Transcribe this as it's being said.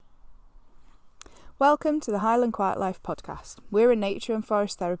Welcome to the Highland Quiet Life podcast. We're a nature and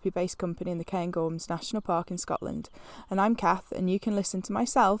forest therapy based company in the Cairngorms National Park in Scotland, and I'm Kath, and you can listen to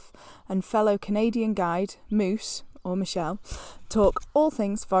myself and fellow Canadian guide Moose, or Michelle, talk all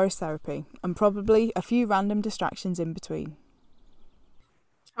things forest therapy and probably a few random distractions in between.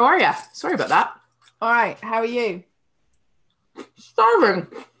 How are ya? Sorry about that. All right, how are you? Starving.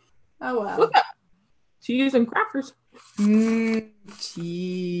 Oh well. Look at cheese and crackers.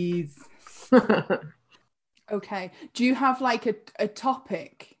 Cheese. Okay. Do you have like a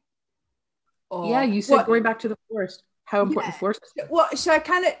topic? Or yeah, you said going back to the forest. How important the forest is. What so I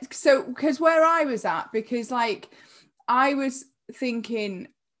kind of because where I was at, because like I was thinking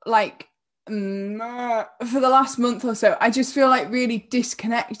like for the last month or so, I just feel like really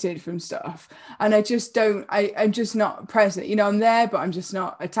disconnected from stuff, and I just don't. I'm just not present. You know, I'm there, but I'm just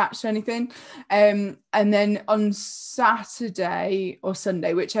not attached to anything. And then on Saturday or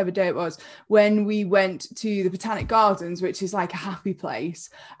Sunday, whichever day it was, when we went to the Botanic Gardens, which is like a happy place,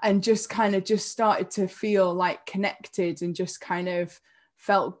 and just started to feel like connected and just kind of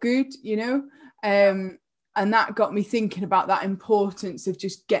felt good, you know. And that got me thinking about that importance of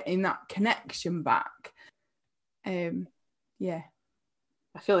just getting that connection back. Yeah.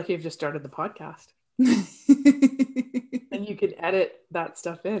 I feel like you've just started the podcast. And you can edit that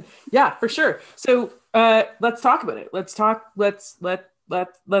stuff in. Yeah, for sure. So let's talk about it. Let's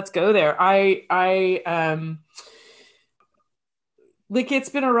go there. I like, it's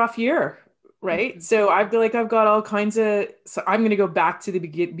been a rough year. Right. Mm-hmm. So I feel like I've got all kinds of, so I'm going to go back to the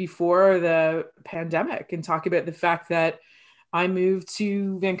beginning before the pandemic and talk about the fact that I moved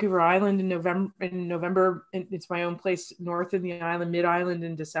to Vancouver Island in November. And it's my own place north of the island, mid-island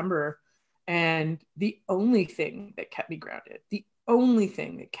in December. And the only thing that kept me grounded, the only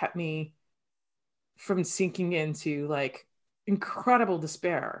thing that kept me from sinking into like incredible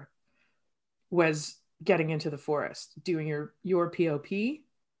despair was getting into the forest, doing your POP.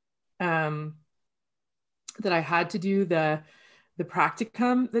 That I had to do the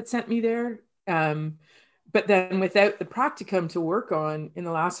practicum that sent me there. But then without the practicum to work on in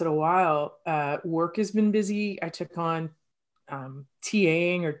the last little while, work has been busy. I took on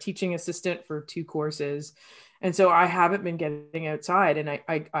TAing or teaching assistant for 2 courses. And so I haven't been getting outside, and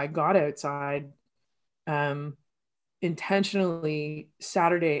I got outside intentionally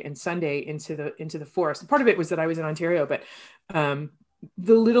Saturday and Sunday into the forest. Part of it was that I was in Ontario, but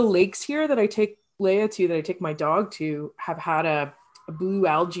the little lakes here that I take Leia to, that I take my dog to, have had a blue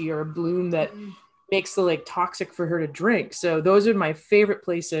algae or a bloom that makes the lake toxic for her to drink. So those are my favorite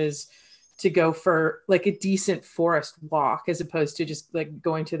places to go for like a decent forest walk, as opposed to just like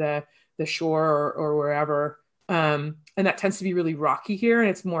going to the shore or wherever. And that tends to be really rocky here,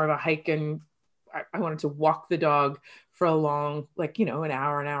 and it's more of a hike, and I wanted to walk the dog for a long, like, you know, an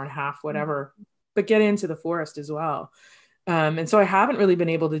hour and a half, whatever, but get into the forest as well. And so I haven't really been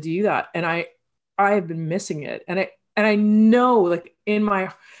able to do that. And I have been missing it. And I know, like, when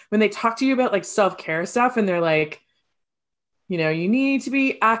they talk to you about like self-care stuff, and they're like, you know, you need to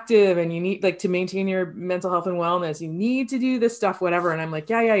be active, and you need like to maintain your mental health and wellness, you need to do this stuff, whatever. And I'm like,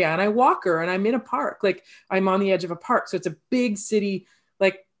 yeah. And I walk her, and I'm in a park, like I'm on the edge of a park. So it's a big city,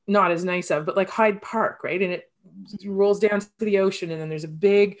 like not as nice of, but like Hyde Park, right? And it rolls down to the ocean, and then there's a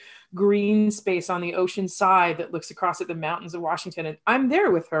big green space on the ocean side that looks across at the mountains of Washington. And I'm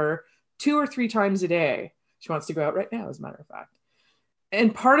there with her 2 or 3 times a day. She wants to go out right now, as a matter of fact.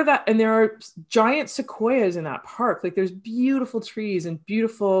 And part of that, and there are giant sequoias in that park. Like there's beautiful trees and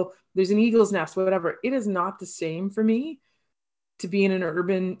there's an eagle's nest, whatever. It is not the same for me to be in an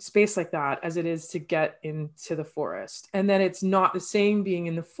urban space like that as it is to get into the forest. And then it's not the same being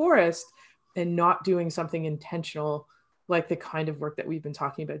in the forest and not doing something intentional, like the kind of work that we've been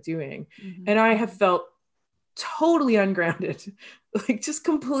talking about doing. Mm-hmm. And I have felt totally ungrounded, like just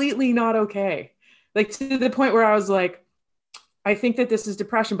completely not okay. Like to the point where I was like, I think that this is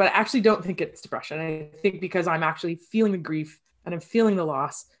depression, but I actually don't think it's depression. I think because I'm actually feeling the grief, and I'm feeling the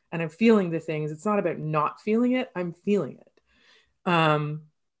loss, and I'm feeling the things. It's not about not feeling it. I'm feeling it. But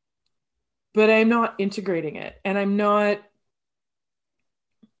I'm not integrating it, and I'm not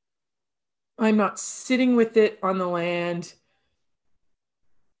sitting with it on the land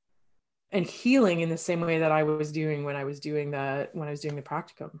and healing in the same way that I was doing when I was doing the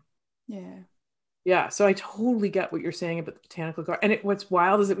practicum. Yeah. So I totally get what you're saying about the botanical garden. And what's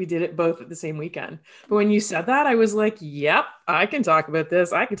wild is that we did it both at the same weekend. But when you said that, I was like, yep, I can talk about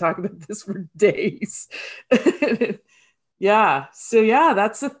this. I can talk about this for days. Yeah. So yeah,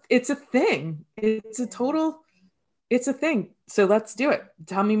 it's a thing. It's a thing. So let's do it.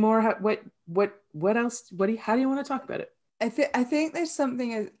 Tell me more. What else? How do you want to talk about it? I think there's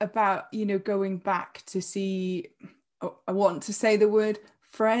something about, you know, going back to see, oh, I want to say the word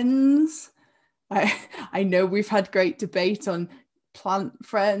friends. I know we've had great debate on plant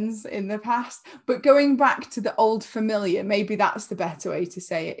friends in the past, but going back to the old familiar, maybe that's the better way to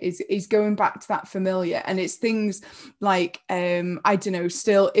say it, is going back to that familiar. And it's things like, I don't know,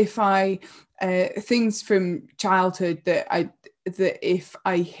 still, if I things from childhood that if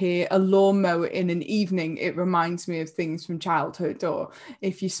I hear a lawnmower in an evening, it reminds me of things from childhood. Or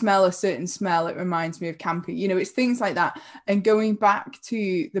if you smell a certain smell, it reminds me of camping. You know, it's things like that. And going back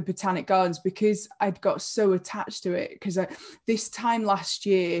to the Botanic Gardens, because I'd got so attached to it, because this time last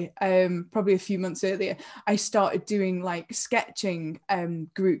year, probably a few months earlier, I started doing like sketching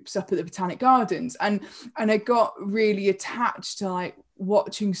groups up at the Botanic Gardens, and I got really attached to like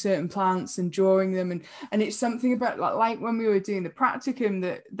watching certain plants and drawing them, and it's something about like when we were doing the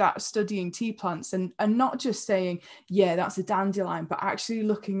practicum, that studying tea plants, and not just saying, yeah, that's a dandelion, but actually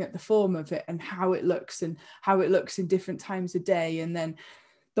looking at the form of it and how it looks and how it looks in different times of day, and then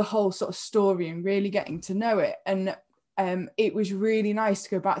the whole sort of story, and really getting to know it. And it was really nice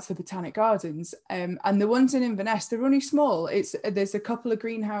to go back to the Botanic Gardens, and the ones in Inverness, they're only small. There's a couple of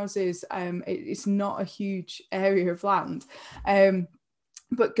greenhouses. It's not a huge area of land,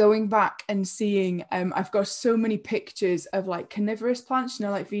 but going back and seeing, I've got so many pictures of like carnivorous plants, you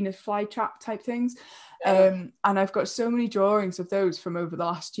know, like Venus flytrap type things. And I've got so many drawings of those from over the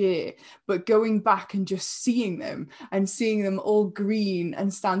last year, but going back and just seeing them all green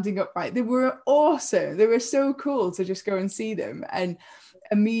and standing upright, they were awesome. They were so cool to just go and see them, and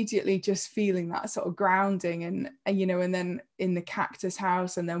immediately just feeling that sort of grounding, and you know, and then in the cactus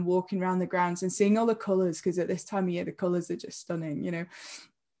house, and then walking around the grounds and seeing all the colors, because at this time of year the colors are just stunning, you know.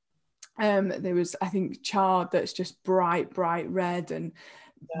 There was, I think, chard that's just bright red, and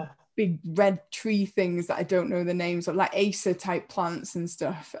big red tree things that I don't know the names of, like Acer type plants and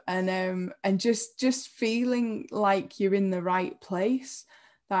stuff, and just feeling like you're in the right place,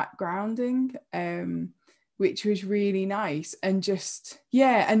 that grounding, which was really nice. And just,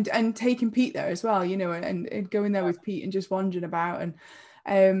 yeah, and taking Pete there as well, you know, and going there with Pete and just wandering about,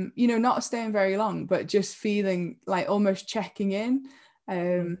 and you know, not staying very long, but just feeling like almost checking in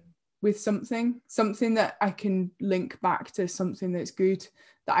with something that I can link back to something that's good,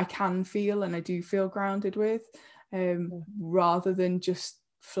 that I can feel and I do feel grounded with, rather than just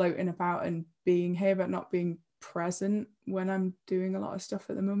floating about and being here but not being present when I'm doing a lot of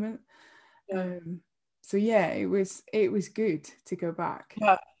stuff at the moment. So yeah, it was good to go back.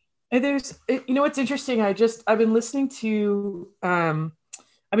 Yeah. And you know what's interesting, I've been listening to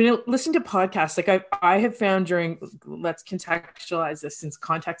podcasts. Like I have found during, let's contextualize this since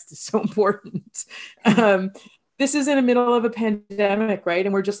context is so important. This is in the middle of a pandemic, right?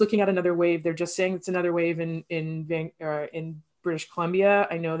 And we're just looking at another wave. They're just saying it's another wave in British Columbia.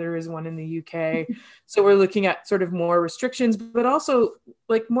 I know there is one in the UK. So we're looking at sort of more restrictions, but also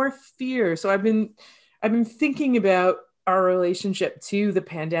like more fear. So I've been thinking about our relationship to the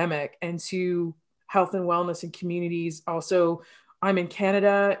pandemic and to health and wellness and communities. Also, I'm in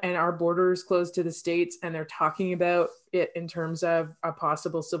Canada and our border is closed to the States, and they're talking about it in terms of a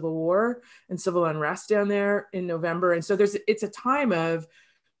possible civil war and civil unrest down there in November. And so it's a time of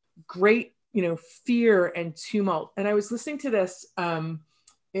great, you know, fear and tumult. And I was listening to this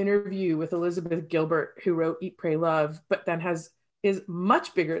interview with Elizabeth Gilbert, who wrote Eat, Pray, Love, but then is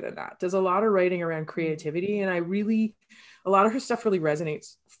much bigger than that, does a lot of writing around creativity. And a lot of her stuff really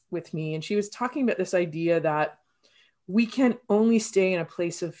resonates with me. And she was talking about this idea that we can only stay in a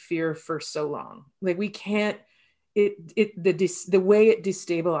place of fear for so long. Like we can't, the way it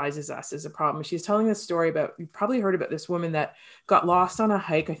destabilizes us is a problem. She's telling this story about, you probably heard about this woman that got lost on a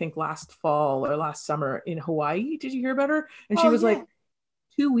hike, I think last fall or last summer in Hawaii. Did you hear about her? And she was like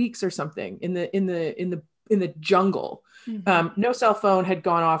 2 weeks or something in the jungle. Mm-hmm. No cell phone had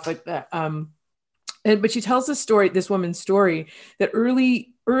gone off like that. But she tells this woman's story, that early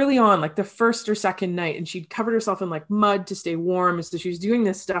on, like the first or second night, and she'd covered herself in like mud to stay warm. And so she was doing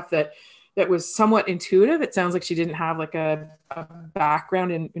this stuff that was somewhat intuitive. It sounds like she didn't have like a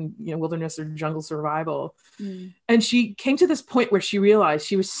background in you know, wilderness or jungle survival. And she came to this point where she realized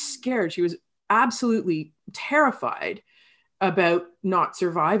she was scared. She was absolutely terrified about not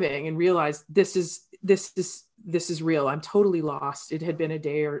surviving, and realized this is real. I'm totally lost. It had been a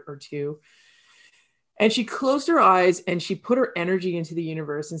day or two. And she closed her eyes and she put her energy into the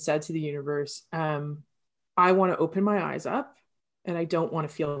universe and said to the universe, I want to open my eyes up, and I don't want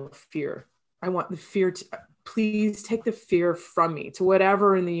to feel fear. I want the fear to, please take the fear from me, to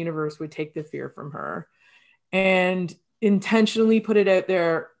whatever in the universe would take the fear from her. And intentionally put it out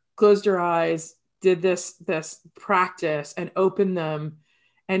there, closed her eyes, did this practice and opened them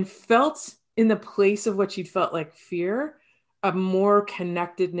and felt in the place of what she'd felt like fear, a more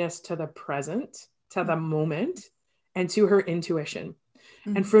connectedness to the present, to the moment, and to her intuition.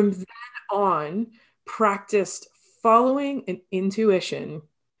 Mm-hmm. And from then on, practiced following an intuition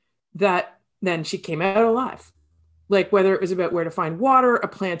that then she came out alive. Like whether it was about where to find water, a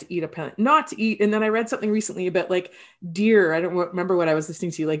plant to eat, a plant not to eat. And then I read something recently about like deer. I don't remember what I was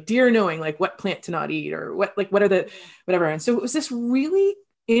listening to, like deer knowing like what plant to not eat or what are the, whatever. And so it was this really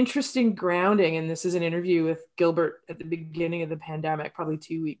interesting grounding. And this is an interview with Gilbert at the beginning of the pandemic, probably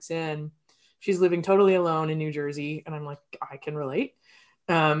 2 weeks in. She's living totally alone in New Jersey. And I'm like, I can relate.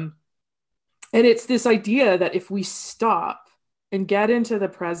 And it's this idea that if we stop and get into the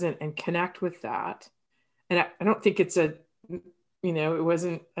present and connect with that, and I don't think it's it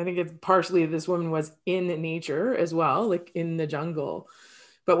wasn't, I think it's partially this woman was in nature as well, like in the jungle.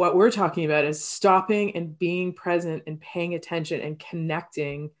 But what we're talking about is stopping and being present and paying attention and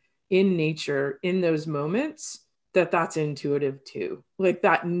connecting in nature in those moments, that's intuitive too. Like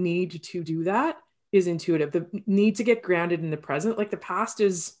that need to do that is intuitive. The need to get grounded in the present, like the past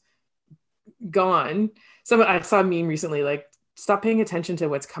is gone. I saw a meme recently, like, stop paying attention to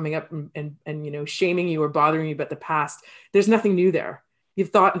what's coming up and shaming you or bothering you about the past. There's nothing new there. You've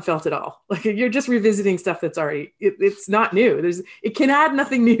thought and felt it all. Like you're just revisiting stuff that's already, it's not new. It can add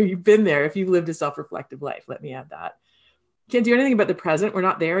nothing new. You've been there if you've lived a self-reflective life. Let me add that. Can't do anything about the present. We're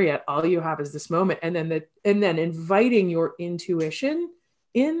not there yet. All you have is this moment. And then inviting your intuition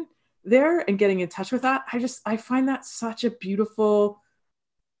in there and getting in touch with that. I find that such a beautiful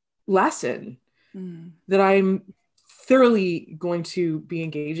lesson that I'm thoroughly going to be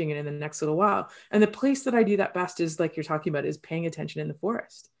engaging in the next little while. And the place that I do that best is, like you're talking about, is paying attention in the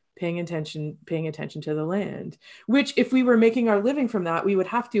forest, paying attention to the land, which if we were making our living from that, we would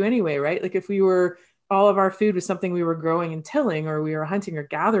have to anyway, right? Like if all of our food was something we were growing and tilling, or we were hunting or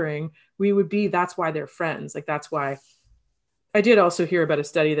gathering, that's why they're friends. Like that's why. I did also hear about a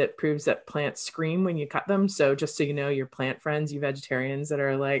study that proves that plants scream when you cut them. So just so you know, your plant friends, you vegetarians that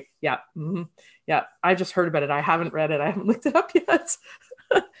are like, yeah, yeah, I just heard about it. I haven't read it. I haven't looked it up yet.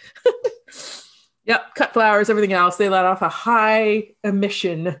 Yep, cut flowers, everything else. They let off a high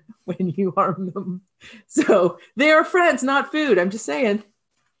emission when you harm them. So they are friends, not food. I'm just saying.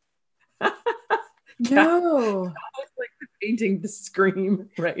 No. I was like painting the scream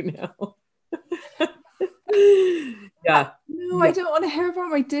right now. Yeah. No, I don't want to hear about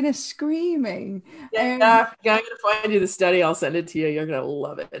my dinner screaming. Yeah, I'm gonna find you the study. I'll send it to you. You're gonna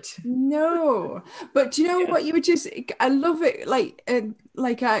love it. No, but do you know what? I love it.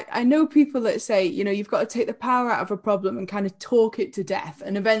 I know people that say, you've got to take the power out of a problem and kind of talk it to death,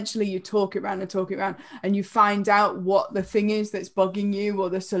 and eventually you talk it around and you find out what the thing is that's bugging you, or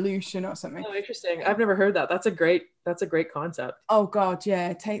the solution or something. Oh, interesting. I've never heard that. That's a great concept. Oh God,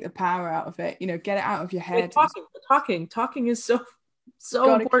 yeah. Take the power out of it. Get it out of your head. Talking is so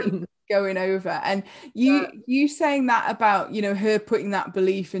important. Going over, and you saying that about her putting that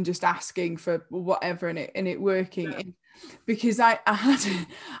belief and just asking for whatever and it working. Yeah. Because I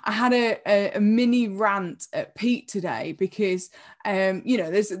had a mini rant at Pete today, because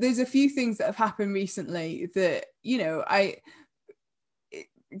there's a few things that have happened recently that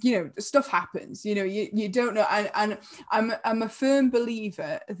stuff happens, you don't know, and I'm a firm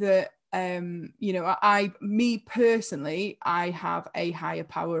believer that me personally, I have a higher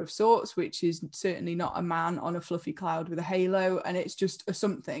power of sorts, which is certainly not a man on a fluffy cloud with a halo, and it's just a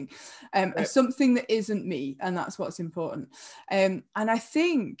something that isn't me, and that's what's important. And I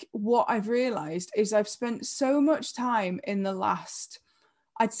think what I've realized is I've spent so much time in the last,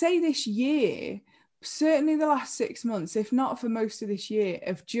 I'd say this year, certainly the last 6 months, if not for most of this year,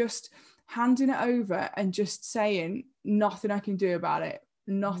 of just handing it over and just saying nothing I can do about it,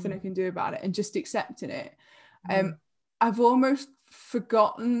 and just accepting it. I've almost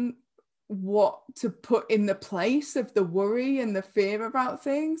forgotten what to put in the place of the worry and the fear about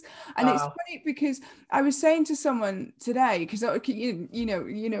things. And it's funny because I was saying to someone today, because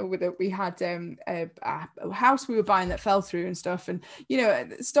we had a house we were buying that fell through and stuff, and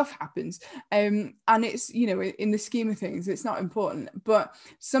stuff happens, and it's in the scheme of things it's not important, but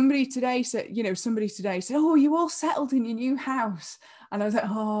somebody today said, oh, you all settled in your new house? And I was like,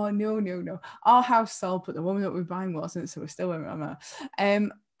 oh, no. Our house sold, but the one that we're buying wasn't, so we're still waiting on that.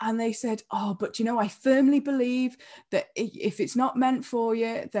 And they said, oh, but I firmly believe that if it's not meant for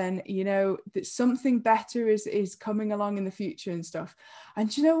you, then, that something better is coming along in the future and stuff. And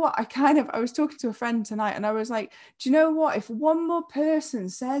do you know what? I was talking to a friend tonight, and I was like, do you know what? If one more person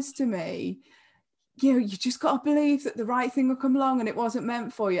says to me, you know, you just got to believe that the right thing will come along and it wasn't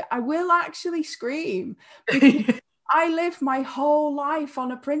meant for you. I will actually scream because I live my whole life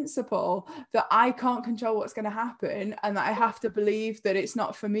on a principle that I can't control what's going to happen, and that I have to believe that it's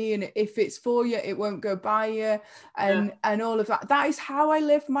not for me. And if it's for you, it won't go by you. And all of that. That is how I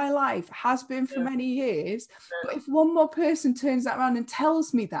live my life, has been for many years. But if one more person turns that around and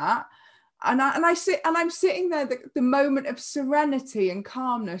tells me that, and I'm sitting there, the moment of serenity and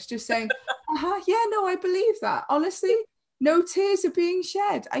calmness, just saying, yeah, no, I believe that. Honestly, no tears are being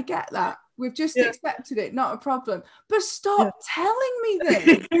shed. I get that. We've just accepted it, not a problem. But stop telling me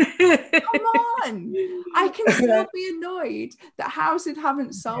this. Come on. I can still be annoyed that houses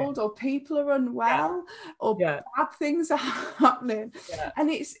haven't sold, or people are unwell, or bad things are happening.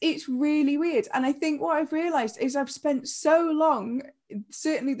 And it's really weird. And I think what I've realized is I've spent so long,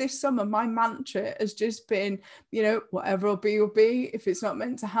 certainly this summer, my mantra has just been, you know, whatever will be. If it's not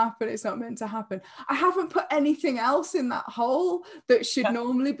meant to happen, it's not meant to happen. I haven't put anything else in that hole that should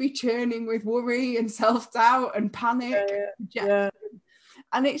normally be churning with worry and self-doubt and panic.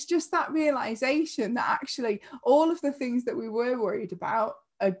 And it's just that realization that actually all of the things that we were worried about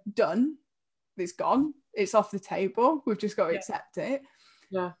are done. It's gone. It's off the table. We've just got to accept it.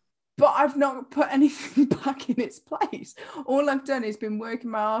 But I've not put anything back in its place. All I've done is been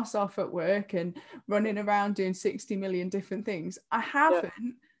working my ass off at work and running around doing 60 million different things. I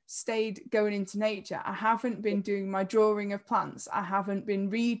haven't stayed going into nature. I haven't been doing my drawing of plants. I haven't been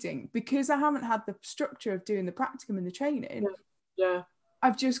reading because I haven't had the structure of doing the practicum and the training.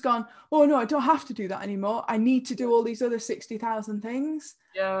 I've just gone, oh no, I don't have to do that anymore. I need to do all these other 60,000 things.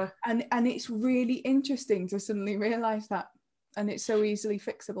 And it's really interesting to suddenly realize that. And it's so easily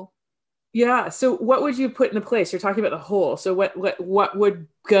fixable. So what would you put in the place? You're talking about the whole. So what would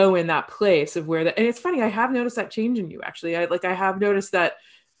go in that place of where that? And it's funny, I have noticed that change in you, actually. I have noticed that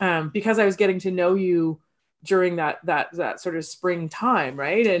because I was getting to know you during that sort of springtime,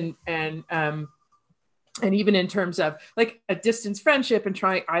 right? And even in terms of like a distance friendship and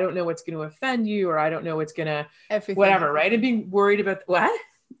trying, I don't know what's going to offend you, or I don't know what's going to whatever, right? And being worried about what?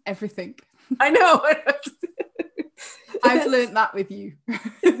 Everything. I know. I've learned that with you.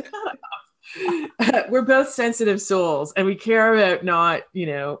 We're both sensitive souls and we care about not, you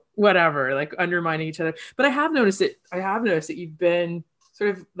know, whatever, like undermining each other. But I have noticed that you've been sort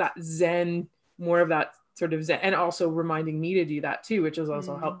of that Zen, more of that sort of Zen, and also reminding me to do that too, which is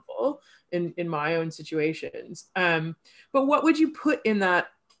also helpful in my own situations. But what would you put in that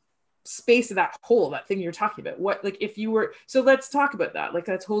space of that hole, that thing you're talking about? What, like, if you were, so let's talk about that. Like,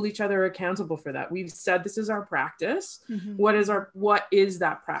 let's hold each other accountable for that. We've said this is our practice. What is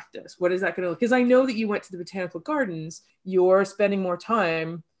that practice? What is that going to look? Because I know that you went to the botanical gardens. You're spending more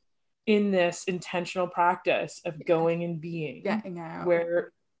time in this intentional practice of going and being, getting out,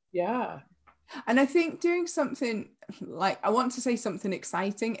 where and I think doing something, like, I want to say something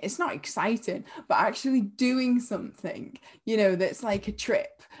exciting. It's not exciting, but actually doing something, you know, that's like a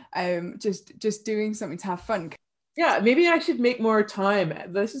trip, just doing something to have fun. Maybe I should make more time.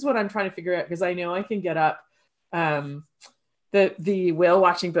 This is what I'm trying to figure out, because I know I can get up. The whale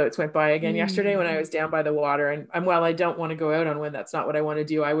watching boats went by again yesterday when I was down by the water, and while I don't want to go out on one, that's not what I want to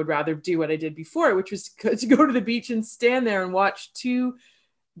do. I would rather do what I did before, which was to go to the beach and stand there and watch two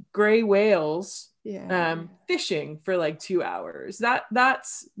gray whales fishing for like 2 hours.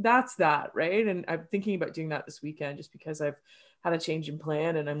 That's that, right? And I'm thinking about doing that this weekend, just because I've had a change in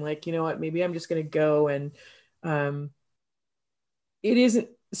plan, and I'm like, you know what, maybe I'm just going to go. And it isn't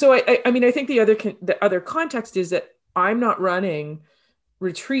so. I mean, I think the other context is that I'm not running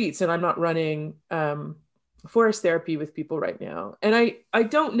retreats and I'm not running forest therapy with people right now, and I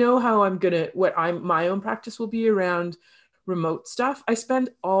don't know how my own practice will be around remote stuff. I spend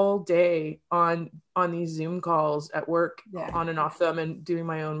all day on these Zoom calls at work, on and off them, and doing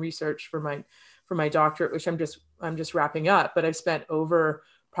my own research for my doctorate, which I'm just wrapping up. But I've spent over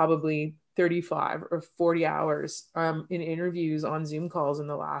probably 35 or 40 hours in interviews on Zoom calls in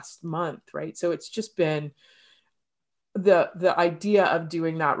the last month, right? So it's just been the idea of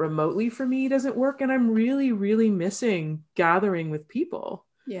doing that remotely for me doesn't work, and I'm really, really missing gathering with people.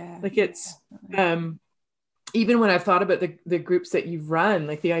 Like, it's even when I've thought about the groups that you've run,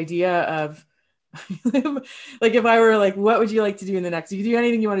 like the idea of like, if I were like, what would you like to do in the next, you do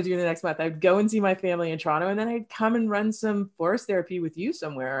anything you want to do in the next month, I'd go and see my family in Toronto, and then I'd come and run some forest therapy with you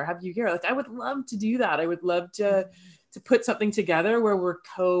somewhere, or have you here. Like, I would love to do that. I would love to put something together where we're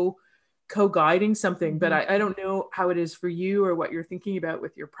co-guiding something. But I don't know how it is for you or what you're thinking about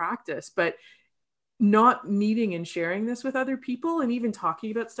with your practice, but not meeting and sharing this with other people, and even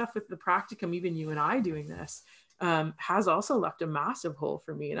talking about stuff with the practicum, even you and I doing this, has also left a massive hole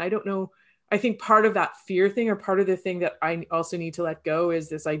for me. And I don't know I think part of that fear thing, or part of the thing that I also need to let go, is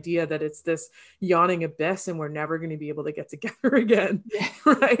this idea that it's this yawning abyss and we're never going to be able to get together again. Yeah.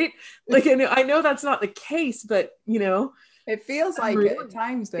 Right. Like, and I know that's not the case, but you know, it feels like really, it at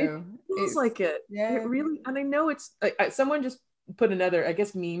times though. It feels like it. Yeah. It really, and I know it's, someone just put another, I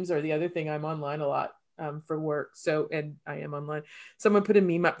guess memes are the other thing. I'm online a lot for work. So, and I am online. Someone put a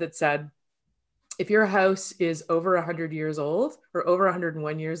meme up that said, if your house is over 100 years old or over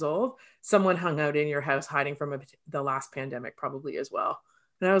 101 years old, someone hung out in your house hiding from the last pandemic probably as well.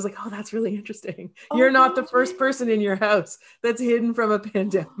 And I was like, oh, that's really interesting. You're not the first person in your house that's hidden from a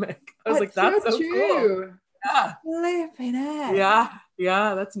pandemic. I was like, that's so cool. Yeah. Flipping it.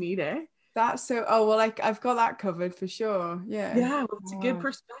 Yeah, that's neat, eh? That's so, oh, well, like I've got that covered for sure. Yeah. Yeah, well, it's a good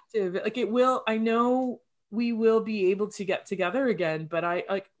perspective. Like it will, I know we will be able to get together again, but I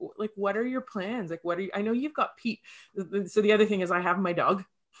like what are your plans? Like what are you, I know you've got Pete. So the other thing is I have my dog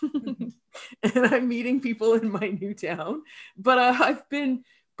and I'm meeting people in my new town, but I've been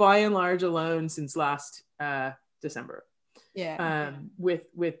by and large alone since last December. Yeah.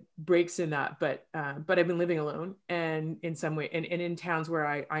 With breaks in that, but I've been living alone, and in some way, and in towns where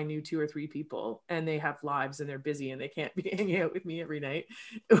I knew 2 or 3 people, and they have lives and they're busy and they can't be hanging out with me every night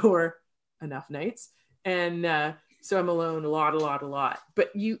or enough nights. And so I'm alone a lot.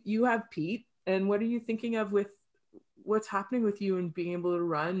 But you have Pete, and what are you thinking of with what's happening with you and being able to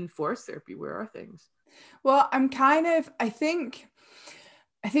run forest therapy? Where are things? Well, I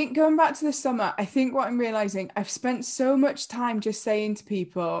think going back to the summer, I think what I'm realizing, I've spent so much time just saying to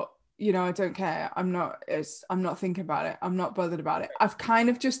people, you know, I don't care. I'm not thinking about it. I'm not bothered about it. I've kind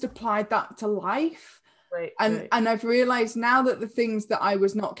of just applied that to life. Right. And I've realized now that the things that I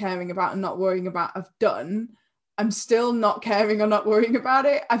was not caring about and not worrying about I've done, I'm still not caring or not worrying about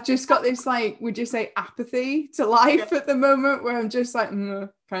it. I've just got this, like, would you say apathy to life at the moment, where I'm just like,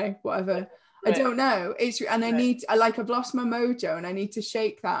 okay, whatever. I don't know. I've lost my mojo and I need to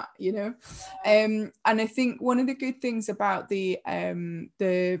shake that, you know? And I think one of the good things about the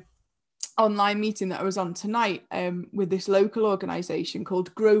online meeting that I was on tonight with this local organization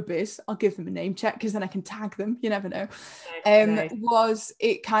called GrowBiz, I'll give them a name check because then I can tag them, you never know, was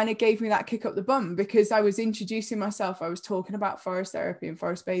it kind of gave me that kick up the bum, because I was introducing myself, I was talking about forest therapy and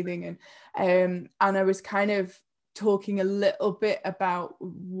forest bathing, and I was kind of talking a little bit about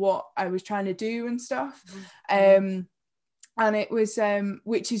what I was trying to do and stuff. And it was,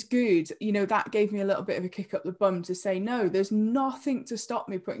 which is good, you know, that gave me a little bit of a kick up the bum to say, no, there's nothing to stop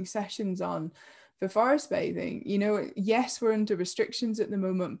me putting sessions on for forest bathing. You know, yes, we're under restrictions at the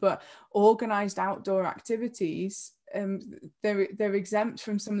moment, but organized outdoor activities, they're exempt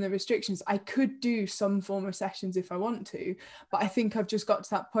from some of the restrictions. I could do some form of sessions if I want to, but I think I've just got to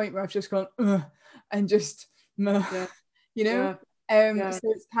that point where I've just gone, and just, you know. So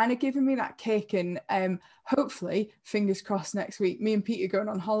it's kind of given me that kick, and hopefully, fingers crossed, next week me and Pete are going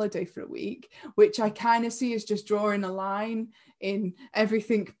on holiday for a week, which I kind of see as just drawing a line in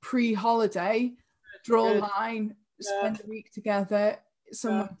everything pre-holiday, draw a line, spend a week together,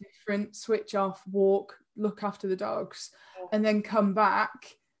 somewhere different, switch off, walk, look after the dogs, and then come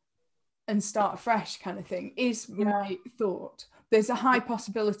back and start fresh, kind of thing is my thought. There's a high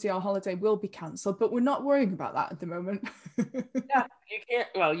possibility our holiday will be cancelled, but we're not worrying about that at the moment.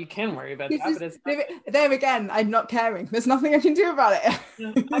 You can worry about that, but it's there again, I'm not caring. There's nothing I can do about it.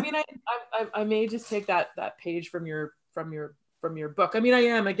 I mean, I may just take that page from your book. I mean,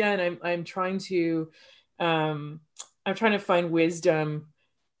 I'm trying to find wisdom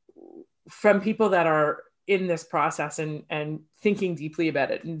from people that are in this process and thinking deeply about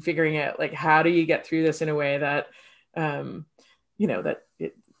it and figuring out, like, how do you get through this in a way that you know, that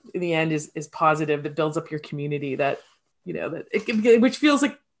it in the end is positive, that builds up your community, that, you know, that which feels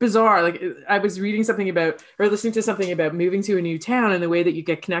like bizarre. Like, I was reading something about, or listening to something about moving to a new town and the way that you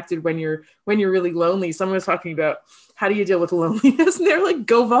get connected when you're really lonely. Someone was talking about how do you deal with loneliness, and they're like,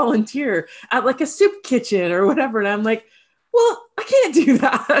 go volunteer at like a soup kitchen or whatever. And I'm like, well, I can't do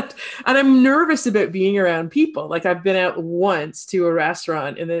that. And I'm nervous about being around people. Like, I've been out once to a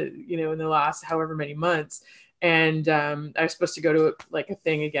restaurant in the last however many months. And I was supposed to go to like a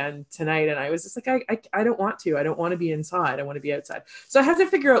thing again tonight. And I was just like, I don't want to. I don't want to be inside. I want to be outside. So I have to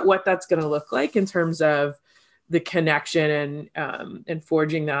figure out what that's going to look like in terms of the connection and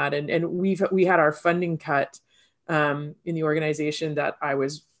forging that. And we had our funding cut in the organization that I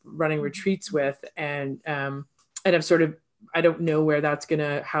was running retreats with. And I've sort of, I don't know how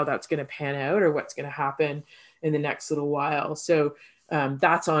that's going to pan out or what's going to happen in the next little while. So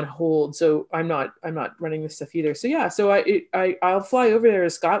that's on hold. So I'm not running this stuff either. So yeah, so I'll fly over there to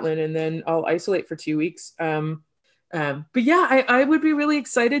Scotland and then I'll isolate for 2 weeks. But yeah, I would be really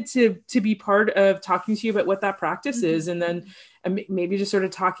excited to be part of talking to you about what that practice is, and then maybe just sort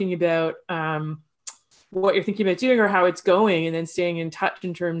of talking about what you're thinking about doing or how it's going, and then staying in touch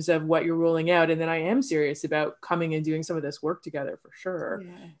in terms of what you're rolling out. And then I am serious about coming and doing some of this work together for sure,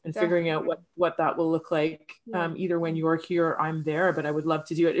 and definitely figuring out what that will look like, either when you're here or I'm there. But I would love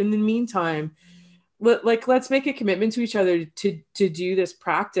to do it. In the meantime, let's make a commitment to each other to do this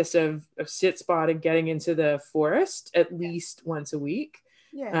practice of sit spot and getting into the forest at least once a week,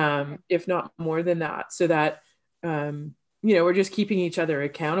 if not more than that, so that we're just keeping each other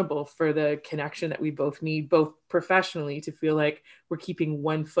accountable for the connection that we both need, both professionally to feel like we're keeping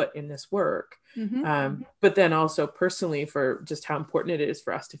one foot in this work, but then also personally for just how important it is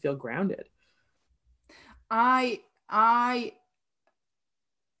for us to feel grounded. I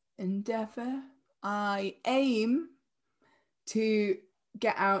aim to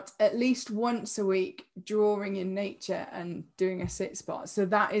get out at least once a week, drawing in nature and doing a sit spot. So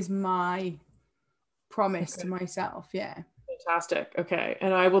that is my promise to myself. Fantastic. Okay.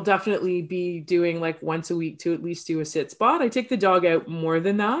 And I will definitely be doing like once a week to at least do a sit spot. I take the dog out more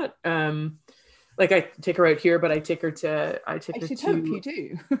than that. Like I take her out here, but I take her to hope you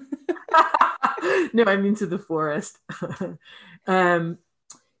do. No, I mean to the forest.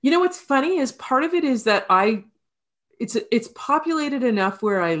 What's funny is part of it is that it's populated enough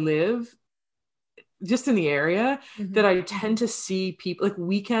where I live, just in the area, that I tend to see people, like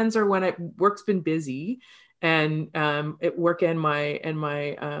weekends are when work's been busy, and at work and my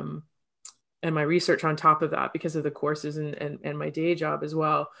research on top of that because of the courses and my day job as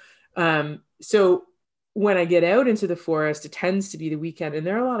well. So when I get out into the forest, it tends to be the weekend, and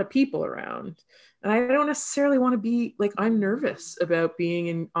there are a lot of people around. And I don't necessarily want to be like, I'm nervous about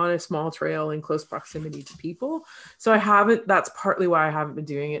being on a small trail in close proximity to people. So that's partly why I haven't been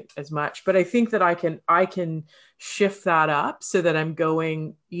doing it as much, but I think that I can shift that up so that I'm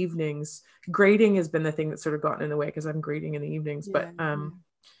going evenings. Grading has been the thing that's sort of gotten in the way because I'm grading in the evenings, but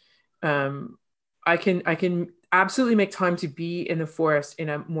I can absolutely make time to be in the forest in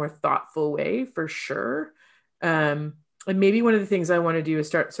a more thoughtful way for sure. And maybe one of the things I want to do is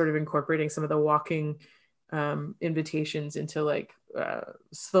start sort of incorporating some of the walking invitations into like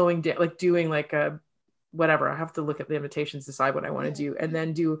slowing down, like doing like a whatever. I have to look at the invitations, decide what I want to do, and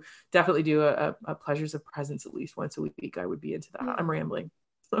then definitely do a pleasures of presence at least once a week. I would be into that. I'm rambling.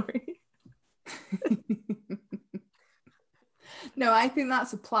 Sorry. No, I think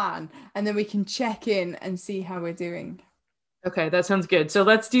that's a plan, and then we can check in and see how we're doing. Okay, that sounds good. So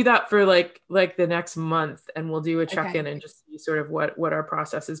let's do that for like the next month, and we'll do a check-in and just see sort of what our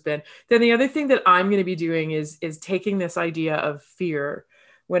process has been. Then the other thing that I'm going to be doing is taking this idea of fear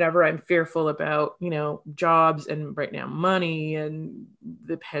whenever I'm fearful about, jobs and right now money and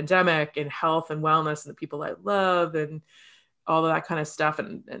the pandemic and health and wellness and the people I love and all of that kind of stuff.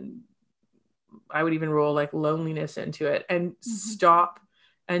 And I would even roll like loneliness into it and stop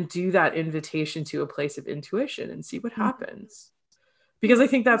and do that invitation to a place of intuition and see what happens. Because I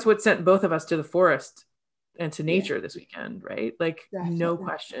think that's what sent both of us to the forest and to nature this weekend, right? Like definitely. No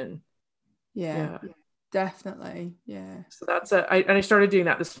question. Yeah, definitely. Yeah. So that's I started doing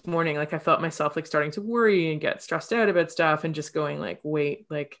that this morning. Like I felt myself like starting to worry and get stressed out about stuff and just going like, wait,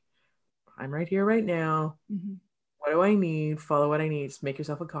 like I'm right here right now. What do I need? Follow what I need. Just make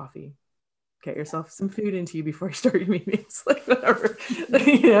yourself a coffee. Get yourself some food into you before you start your meetings, like whatever,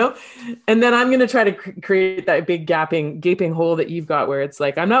 and then I'm going to try to create that big gaping hole that you've got where it's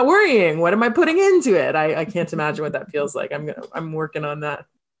like, I'm not worrying. What am I putting into it? I can't imagine what that feels like. I'm working on that.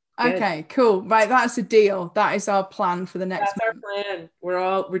 Okay, cool. Right. That's a deal. That is our plan for the next month. Our plan.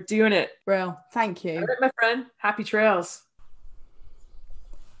 We're doing it. Well, thank you. All right, my friend. Happy trails.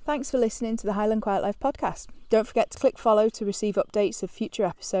 Thanks for listening to the Highland Quiet Life podcast. Don't forget to click follow to receive updates of future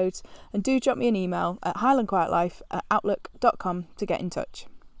episodes, and do drop me an email at highlandquietlife@outlook.com to get in touch.